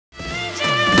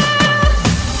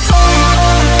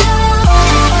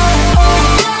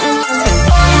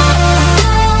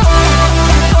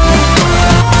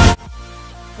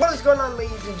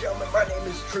and gentlemen, my name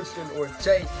is Tristin or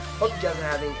TaZe. Hope you guys are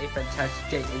having a fantastic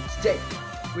day. And today,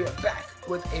 we are back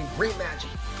with a rematch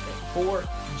for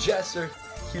Jester.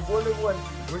 He wanted one.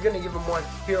 We're going to give him one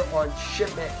here on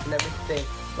shipment and everything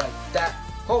like that.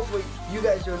 Hopefully, you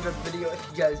guys do enjoy the video. If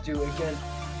you guys do, again,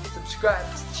 subscribe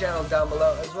to the channel down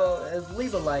below, as well as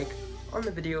leave a like on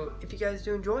the video if you guys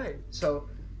do enjoy it. So,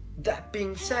 that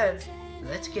being said,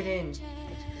 let's get into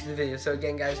the video. So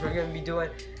again, guys, we're going to be doing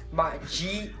my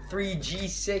G3,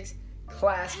 G6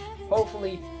 class.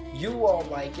 Hopefully, you all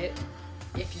like it.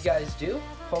 If you guys do,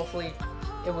 hopefully,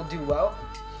 it will do well.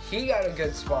 He got a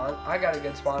good spawn. I got a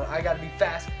good spawn. I got to be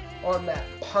fast on that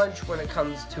punch when it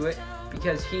comes to it,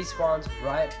 because he spawns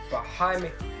right behind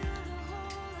me.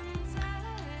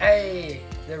 Hey,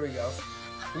 there we go.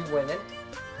 We winning.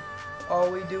 All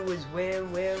we do is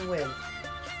win, win, win.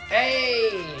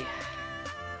 Hey!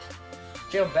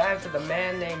 Feel bad for the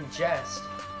man named Jest.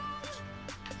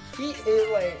 He is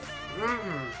like,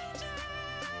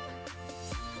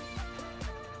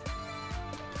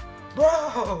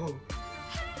 Bro!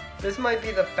 This might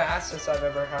be the fastest I've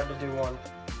ever had to do one.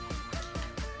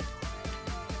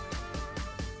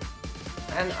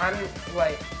 And I'm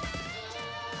like,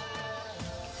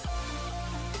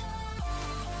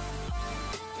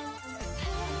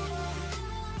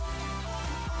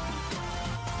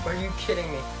 are you kidding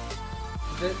me?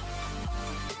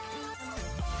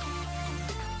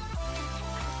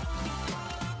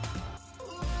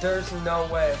 There's no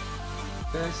way.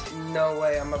 There's no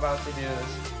way I'm about to do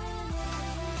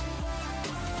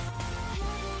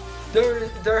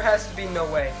this. There has to be no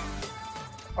way.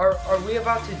 Are we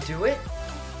about to do it?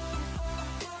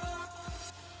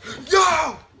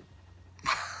 Yo!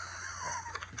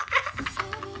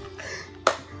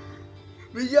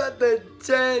 We got the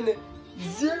 10-0.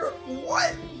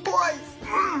 What, boys?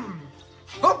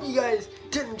 Hope you guys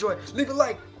did enjoy. Leave a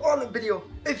like on the video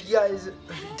if you guys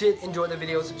did enjoy the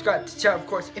video. Subscribe to the channel, of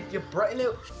course, if you're brand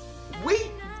new.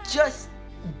 We just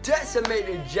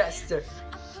decimated Jester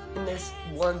in this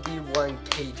 1v1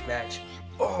 cage match.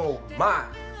 Oh my.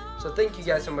 So thank you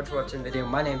guys so much for watching the video.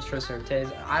 My name is Tristin or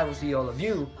TaZe. I will see all of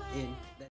you in